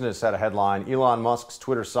 Fox Business had a headline, Elon Musk's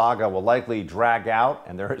Twitter saga will likely drag out,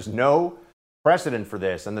 and there is no precedent for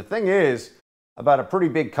this. And the thing is, about a pretty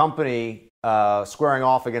big company squaring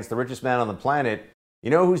off against the richest man on the planet, you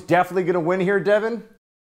know who's definitely going to win here, Devin?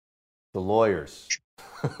 The lawyers.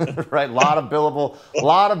 Right? A lot of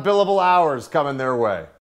billable hours coming their way.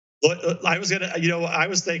 I was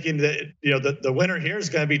thinking that, the winner here is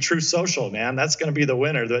going to be Truth Social, man. That's going to be the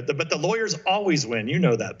winner. But the lawyers always win. You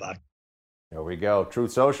know that, Buck. There we go.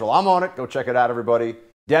 Truth Social. I'm on it. Go check it out, everybody.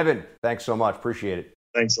 Devin, thanks so much. Appreciate it.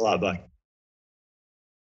 Thanks a lot, Buck.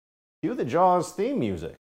 Cue the Jaws theme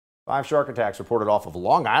music. 5 shark attacks reported off of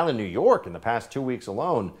Long Island, New York in the past 2 weeks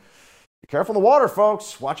alone. Be careful in the water,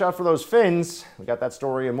 folks. Watch out for those fins. We got that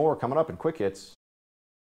story and more coming up in Quick Hits.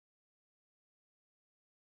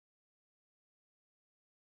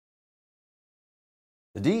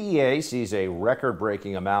 The DEA seized a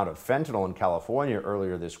record-breaking amount of fentanyl in California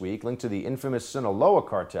earlier this week, linked to the infamous Sinaloa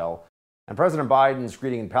cartel. And President Biden's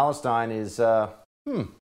greeting in Palestine is, an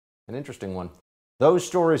interesting one. Those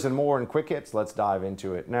stories and more in Quick Hits. Let's dive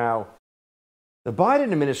into it. Now, the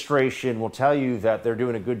Biden administration will tell you that they're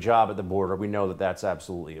doing a good job at the border. We know that that's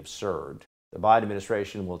absolutely absurd. The Biden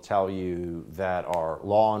administration will tell you that our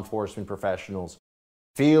law enforcement professionals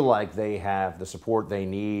feel like they have the support they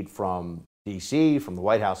need from D.C., from the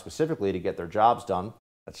White House specifically, to get their jobs done.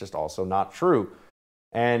 That's just also not true.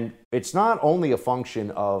 And it's not only a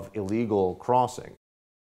function of illegal crossing.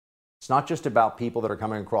 It's not just about people that are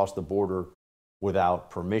coming across the border without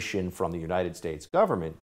permission from the United States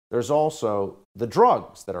government. There's also the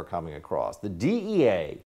drugs that are coming across. The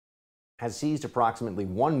DEA has seized approximately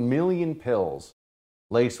 1 million pills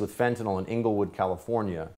laced with fentanyl in Inglewood,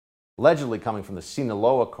 California, allegedly coming from the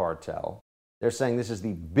Sinaloa cartel. They're saying this is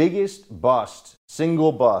the biggest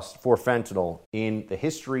single bust for fentanyl in the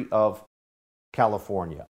history of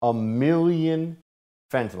California. 1 million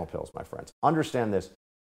fentanyl pills, my friends. Understand this.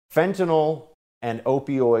 Fentanyl is an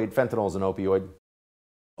opioid,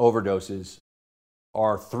 overdoses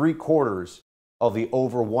are 3/4 of the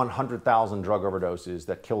over 100,000 drug overdoses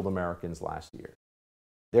that killed Americans last year.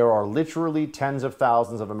 There are literally tens of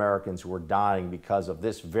thousands of Americans who are dying because of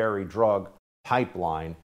this very drug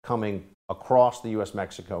pipeline coming across the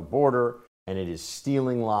U.S.-Mexico border, and it is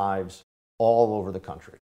stealing lives all over the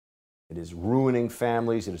country. It is ruining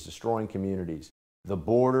families. It is destroying communities. The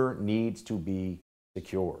border needs to be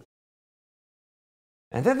secured.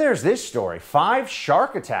 And then there's this story. 5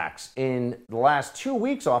 shark attacks in the last 2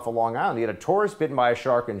 weeks off of Long Island. You had a tourist bitten by a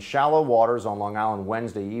shark in shallow waters on Long Island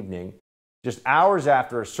Wednesday evening, just hours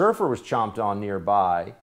after a surfer was chomped on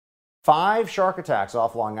nearby. 5 shark attacks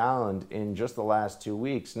off Long Island in just the last 2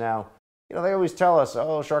 weeks. Now, they always tell us,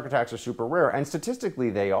 shark attacks are super rare, and statistically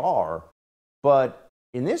they are, but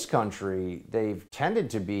in this country, they've tended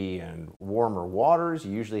to be in warmer waters.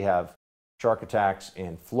 You usually have shark attacks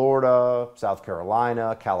in Florida, South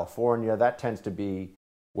Carolina, California. That tends to be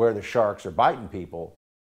where the sharks are biting people.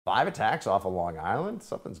 5 attacks off of Long Island?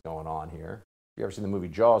 Something's going on here. If you ever seen the movie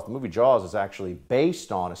Jaws, the movie Jaws is actually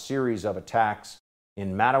based on a series of attacks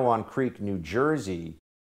in Matawan Creek, New Jersey,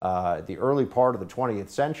 the early part of the 20th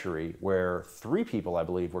century, where 3 people, I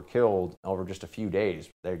believe, were killed over just a few days.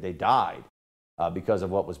 They died because of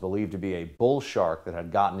what was believed to be a bull shark that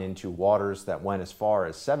had gotten into waters that went as far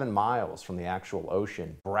as 7 miles from the actual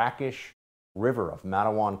ocean. Brackish river of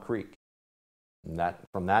Matawan Creek. And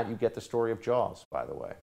from that, you get the story of Jaws, by the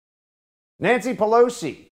way. Nancy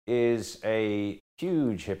Pelosi is a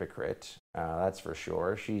huge hypocrite, that's for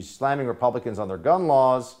sure. She's slamming Republicans on their gun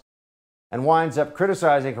laws and winds up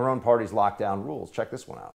criticizing her own party's lockdown rules. Check this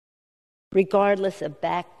one out. Regardless of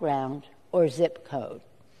background or zip code.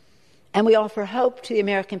 And we offer hope to the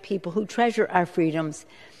American people who treasure our freedoms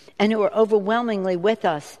and who are overwhelmingly with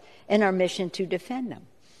us in our mission to defend them.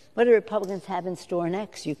 What do Republicans have in store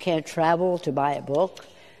next? You can't travel to buy a book.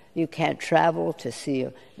 You can't travel to see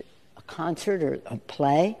a concert or a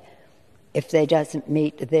play if they doesn't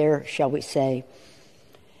meet their, shall we say,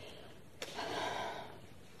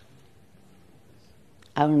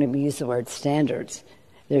 I don't even use the word standards.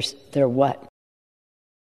 They're what?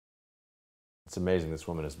 It's amazing this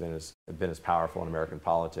woman has been as powerful in American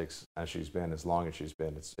politics as she's been, as long as she's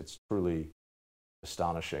been. It's truly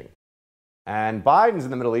astonishing. And Biden's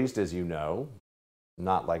in the Middle East, as you know.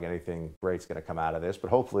 Not like anything great's going to come out of this, but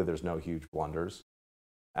hopefully there's no huge blunders.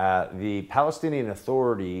 The Palestinian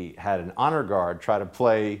Authority had an honor guard try to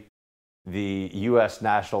play the U.S.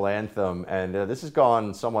 national anthem, and this has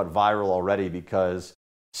gone somewhat viral already because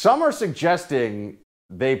some are suggesting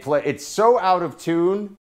it's so out of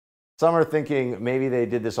tune. Some are thinking maybe they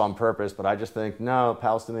did this on purpose, but I just think, no,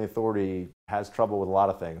 Palestinian Authority has trouble with a lot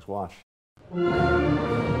of things. Watch.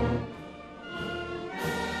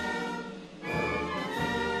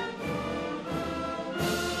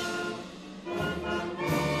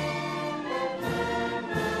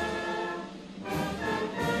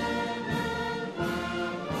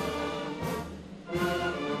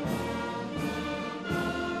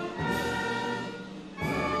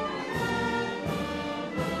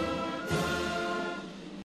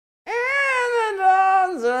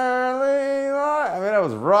 That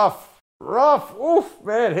was rough. Oof,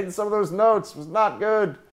 man, hitting some of those notes was not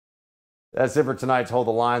good. That's it for tonight's Hold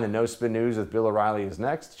the Line. The No Spin News with Bill O'Reilly is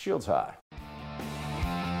next. Shields high.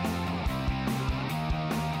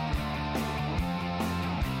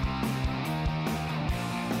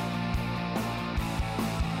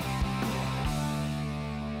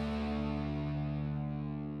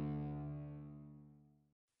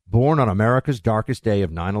 Born on America's darkest day of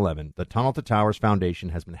 9/11, the Tunnel to Towers Foundation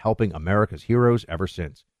has been helping America's heroes ever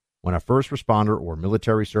since. When a first responder or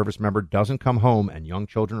military service member doesn't come home and young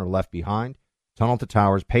children are left behind, Tunnel to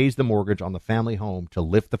Towers pays the mortgage on the family home to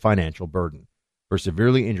lift the financial burden. For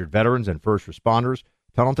severely injured veterans and first responders,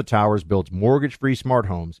 Tunnel to Towers builds mortgage-free smart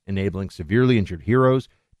homes, enabling severely injured heroes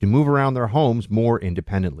to move around their homes more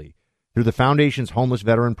independently. Through the Foundation's Homeless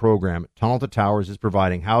Veteran Program, Tunnel to Towers is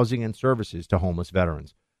providing housing and services to homeless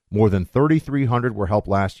veterans. More than 3,300 were helped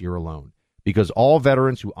last year alone. Because all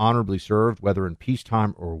veterans who honorably served, whether in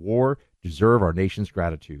peacetime or war, deserve our nation's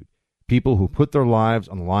gratitude. People who put their lives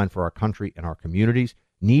on the line for our country and our communities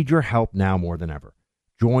need your help now more than ever.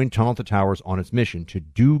 Join Tunnel to Towers on its mission to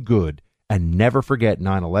do good and never forget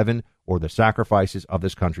 9/11 or the sacrifices of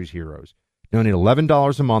this country's heroes. Donate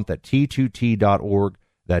 $11 a month at T2T.org.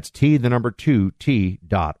 That's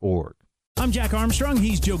T2T.org. I'm Jack Armstrong.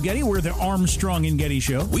 He's Joe Getty. We're the Armstrong and Getty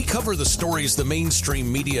Show. We cover the stories the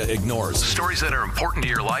mainstream media ignores. Stories that are important to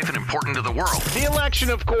your life and important to the world. The election,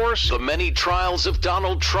 of course. The many trials of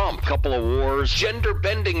Donald Trump. Couple of wars.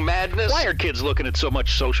 Gender-bending madness. Why are kids looking at so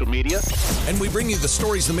much social media? And we bring you the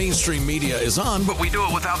stories the mainstream media is on, but we do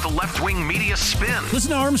it without the left-wing media spin. Listen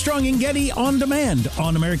to Armstrong and Getty on demand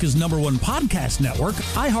on America's #1 podcast network,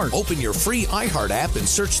 iHeart. Open your free iHeart app and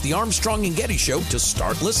search the Armstrong and Getty Show to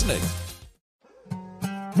start listening.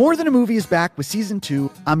 More Than a Movie is back with Season 2.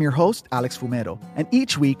 I'm your host, Alex Fumero, and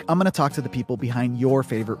each week I'm going to talk to the people behind your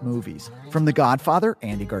favorite movies. From The Godfather,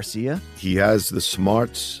 Andy Garcia. He has the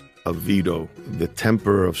smarts of Vito, the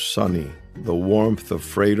temper of Sonny, the warmth of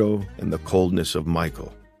Fredo, and the coldness of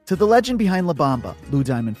Michael. To the legend behind La Bamba, Lou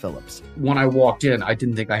Diamond Phillips. When I walked in, I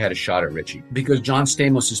didn't think I had a shot at Richie because John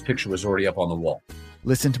Stamos' picture was already up on the wall.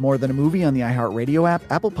 Listen to More Than a Movie on the iHeartRadio app,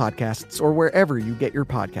 Apple Podcasts, or wherever you get your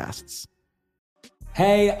podcasts.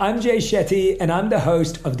 Hey, I'm Jay Shetty, and I'm the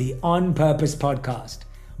host of the On Purpose podcast.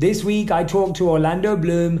 This week, I talked to Orlando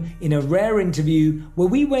Bloom in a rare interview where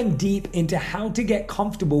we went deep into how to get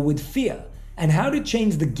comfortable with fear and how to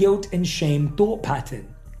change the guilt and shame thought pattern.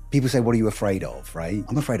 People say, what are you afraid of, right?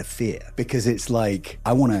 I'm afraid of fear because it's like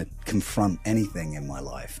I want to confront anything in my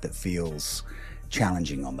life that feels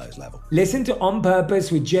challenging on those levels. Listen to On Purpose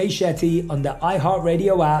with Jay Shetty on the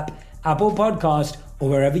iHeartRadio app, Apple Podcast, or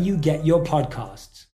wherever you get your podcasts.